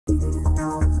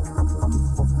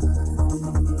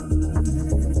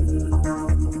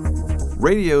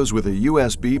Radios with a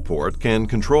USB port can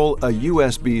control a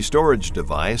USB storage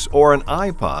device or an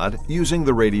iPod using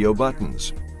the radio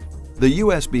buttons. The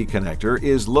USB connector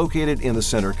is located in the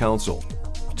center console.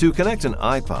 To connect an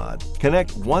iPod,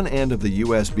 connect one end of the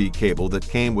USB cable that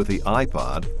came with the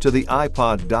iPod to the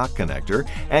iPod dock connector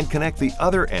and connect the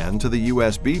other end to the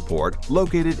USB port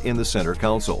located in the center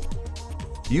console.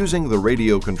 Using the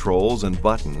radio controls and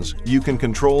buttons, you can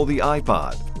control the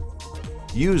iPod.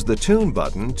 Use the Tune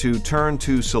button to turn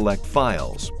to select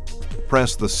files.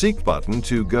 Press the Seek button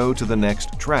to go to the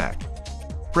next track.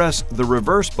 Press the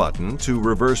Reverse button to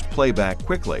reverse playback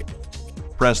quickly.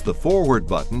 Press the Forward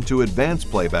button to advance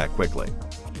playback quickly.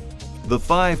 The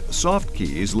 5 soft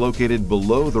keys located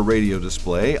below the radio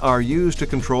display are used to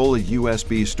control a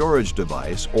USB storage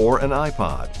device or an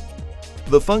iPod.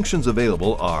 The functions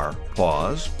available are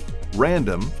Pause,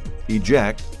 Random,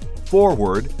 Eject,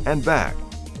 Forward, and Back.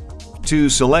 To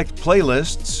select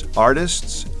playlists,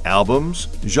 artists, albums,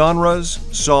 genres,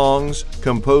 songs,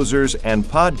 composers, and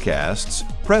podcasts,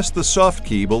 press the soft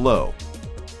key below.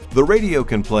 The radio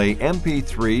can play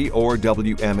MP3 or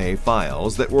WMA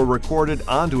files that were recorded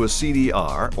onto a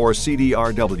CDR or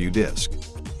CDR-W disc.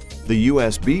 The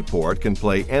USB port can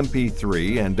play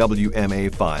MP3 and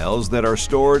WMA files that are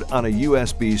stored on a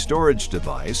USB storage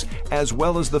device, as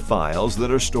well as the files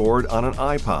that are stored on an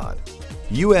iPod.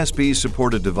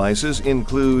 USB-supported devices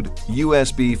include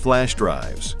USB flash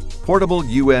drives, portable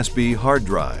USB hard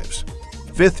drives,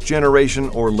 5th generation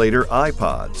or later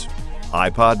iPods,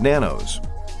 iPod Nanos,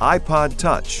 iPod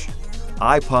Touch,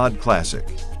 iPod Classic.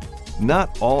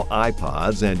 Not all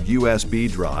iPods and USB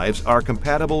drives are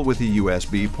compatible with the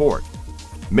USB port.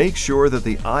 Make sure that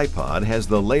the iPod has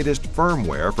the latest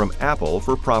firmware from Apple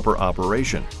for proper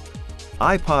operation.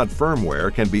 iPod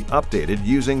firmware can be updated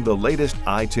using the latest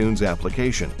iTunes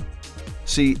application.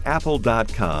 See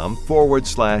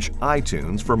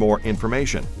apple.com/iTunes for more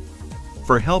information.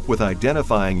 For help with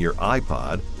identifying your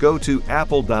iPod, go to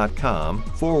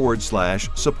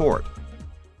apple.com/support.